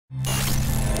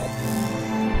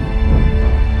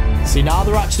See, now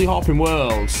they're actually hopping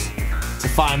worlds to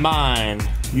find mine.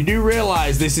 You do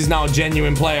realise this is now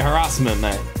genuine player harassment,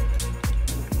 mate.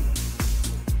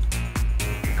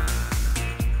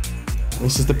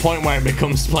 This is the point where it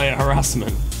becomes player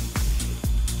harassment.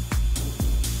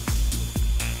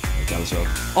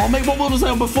 Oh, mate, what world was I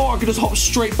on before? I could just hop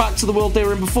straight back to the world they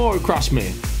were in before it crashed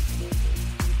me.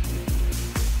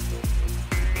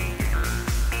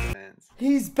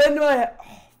 He's been my...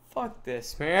 Oh, fuck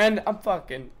this, man. I'm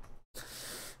fucking...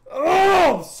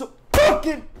 Oh, so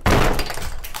fucking...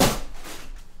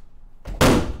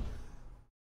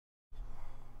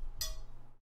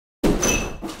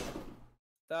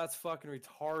 That's fucking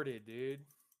retarded, dude.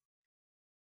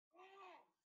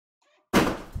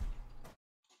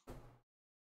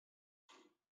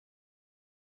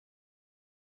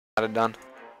 Got it done.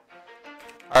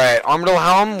 Alright, Armadyl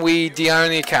helm, we DIR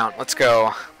the account. Let's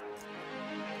go.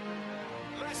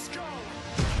 Let's go.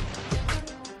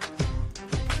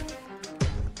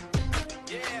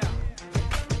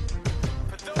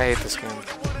 I hate this game.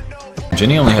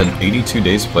 Jenny only had 82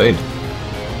 days played.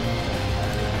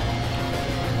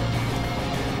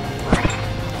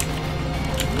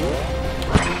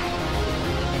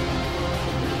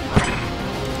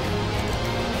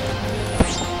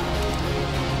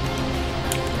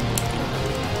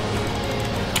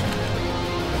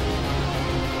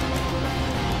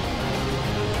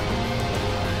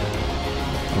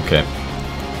 Okay.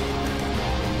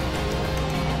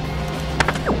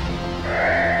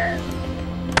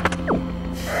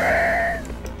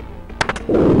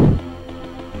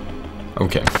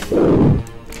 Okay.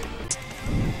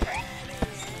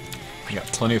 I got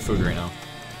plenty of food right now.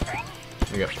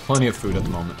 I got plenty of food at the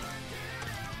moment.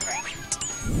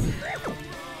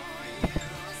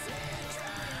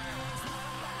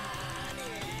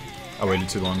 I waited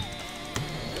too long.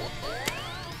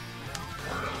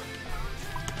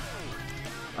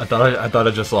 I thought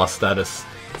I just lost status.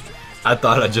 I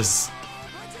thought it just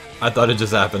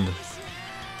happened.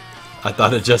 I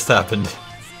thought it just happened.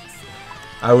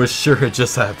 I was sure it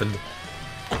just happened.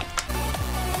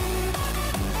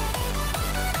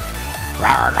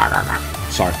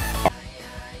 Sorry.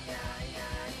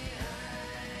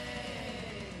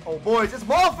 Oh boys, it's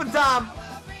morphin time!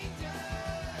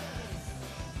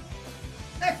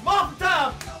 It's morphin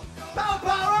time!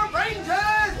 Power Rangers!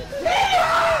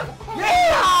 Yeah!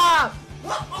 Yeah!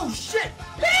 What? Oh shit!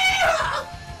 Yeah!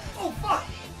 Oh fuck!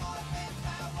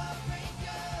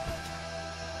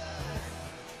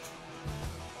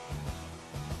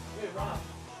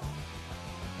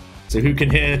 So who can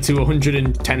hear to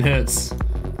 110 hertz?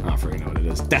 I forget what it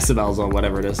is. Decibels or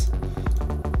whatever it is.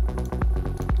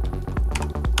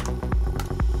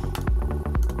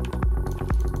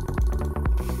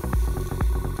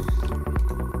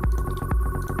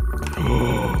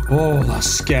 Oh, that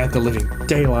scared the living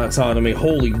daylights out of me.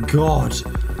 Holy God.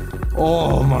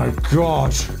 Oh my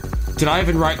God. Did I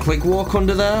even right-click walk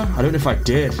under there? I don't know if I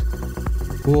did.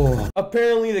 Oh.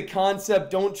 Apparently the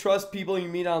concept don't trust people you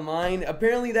meet online,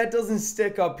 apparently that doesn't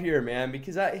stick up here, man,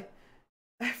 because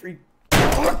every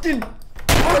fucking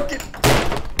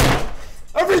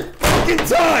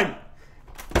time!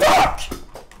 Fuck!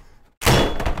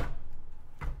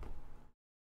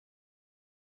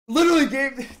 Literally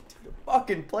gave the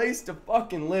fucking place to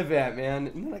fucking live at, man.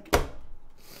 And then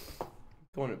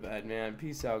going to bed, man.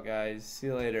 Peace out, guys. See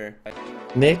you later.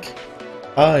 Nick?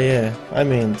 Oh yeah, I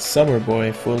mean Summer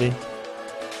Boy fully.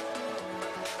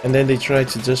 And then they tried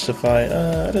to justify,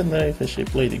 I don't know if I should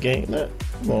play the game. No,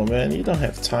 come on man, you don't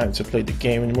have time to play the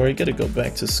game anymore, you gotta go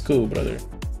back to school, brother. You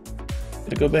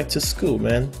gotta go back to school,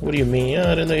 man. What do you mean?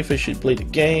 I don't know if I should play the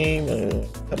game,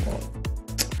 come on.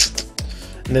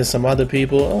 And then some other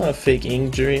people, fake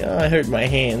injury, I hurt my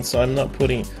hand, so I'm not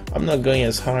going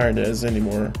as hard as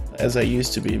anymore as I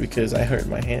used to be because I hurt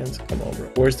my hands. Come on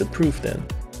bro, where's the proof then?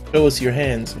 Show us your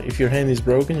hand. If your hand is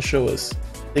broken, show us.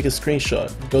 Take a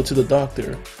screenshot. Go to the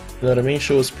doctor. You know what I mean?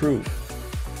 Show us proof.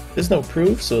 There's no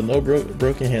proof, so no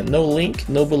broken hand. No link,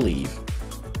 no believe.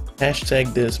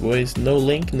 Hashtag this, boys. No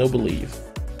link, no believe.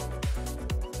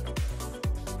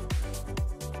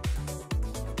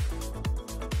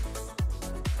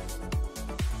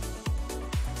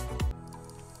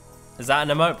 Is that an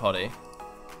emote potty?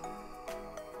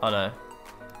 Oh no.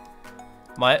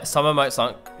 Some emotes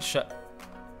aren't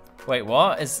wait,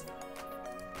 what is...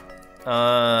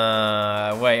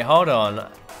 wait, hold on.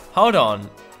 Hold on.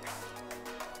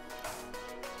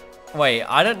 Wait,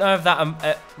 I don't know if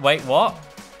that... wait, what?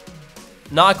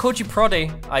 No, I called you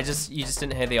Proddy. You just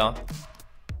didn't hear the R.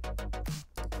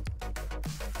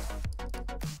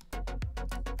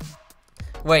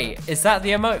 Wait, is that the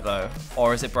emote though?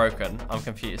 Or is it broken? I'm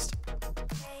confused.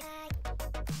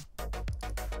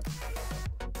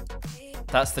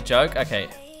 That's the joke? Okay.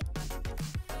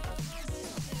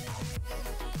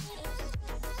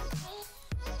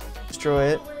 Destroy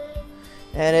it.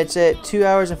 And it's at 2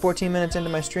 hours and 14 minutes into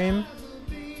my stream.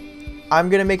 I'm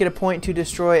gonna make it a point to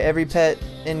destroy every pet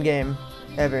in game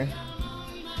ever.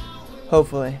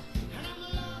 Hopefully.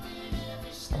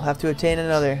 I'll have to obtain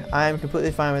another. I am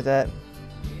completely fine with that.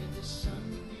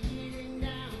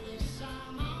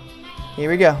 Here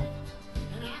we go.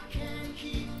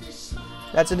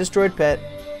 That's a destroyed pet.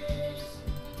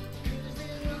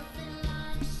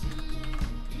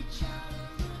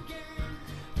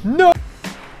 No!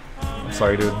 I'm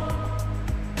sorry, dude.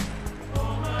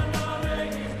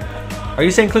 Are you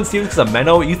saying Clint Stevens because of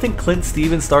Menno? You think Clint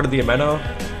Stevens started the Menno?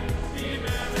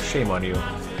 Shame on you.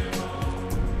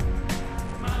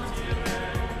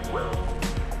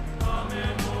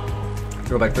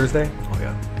 Throwback Thursday? Oh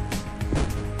yeah.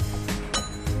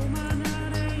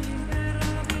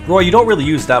 Roy, you don't really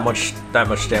use that much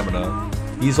stamina.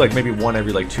 You use like maybe one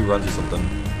every like 2 runs or something.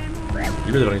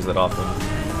 You really don't use that often.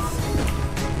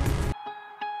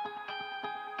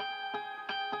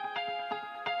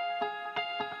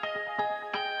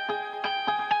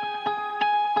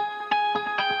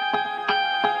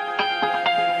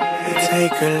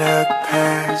 Take a look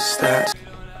past that.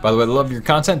 By the way, I love your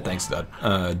content. Thanks,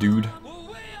 dude.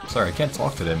 Sorry, I can't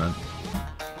talk today, man.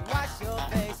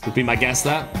 Would be my guess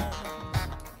that.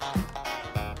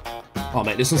 Oh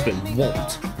mate, this one's been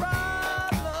walled.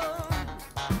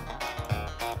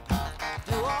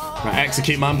 Right,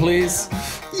 execute man, please.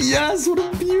 Yes, what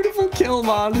a beautiful kill,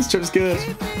 man. This trip's good.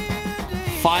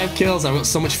 5 kills. I've got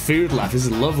so much food left. This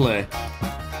is lovely.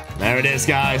 There it is,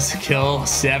 guys. Kill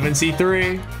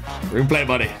 73. Room play,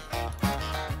 buddy.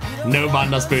 No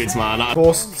Bandos boots, man.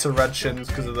 Forced to red shins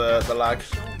because of the lag.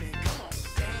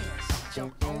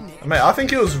 Mate, I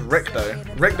think it was Rick though.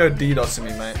 Rick though DDoSing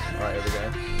me, mate. Right, here we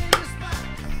go.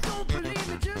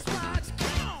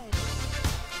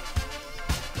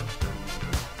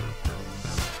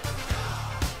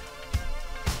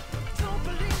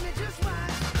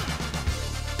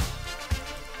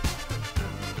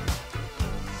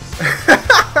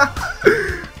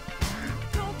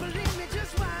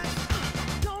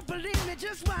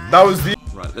 That was the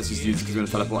right. Let's just use it because we're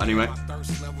gonna teleport anyway.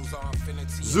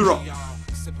 Zero.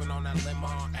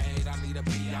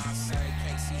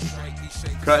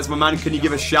 Curtis, my man, can you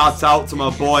give a shout out to my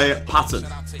boy Pattn?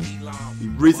 He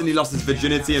recently lost his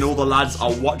virginity and all the lads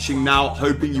are watching now,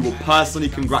 hoping you will personally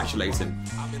congratulate him.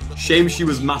 Shame she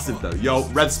was massive though. Yo,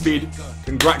 Red Speed,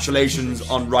 congratulations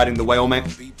on riding the whale, mate.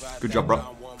 Good job,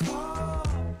 bro.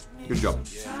 Good job.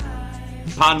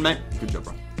 Pan, mate. Good job,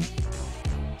 bro.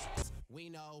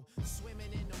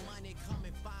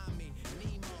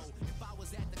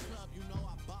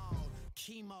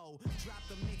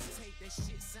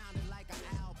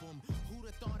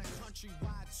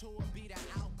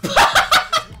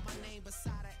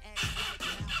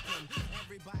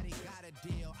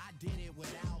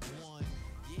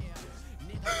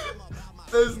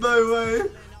 There's no way.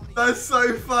 That's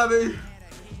so funny.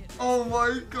 Oh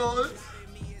my god.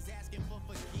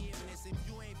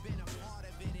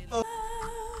 Oh.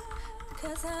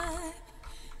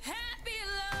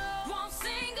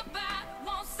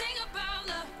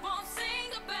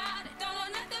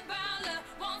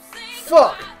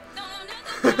 fuck.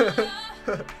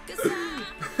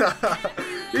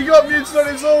 He got muted on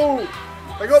his ult.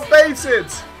 I got baited.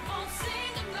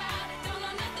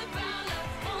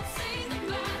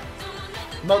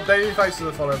 Not dating, thanks for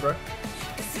the follow, bro.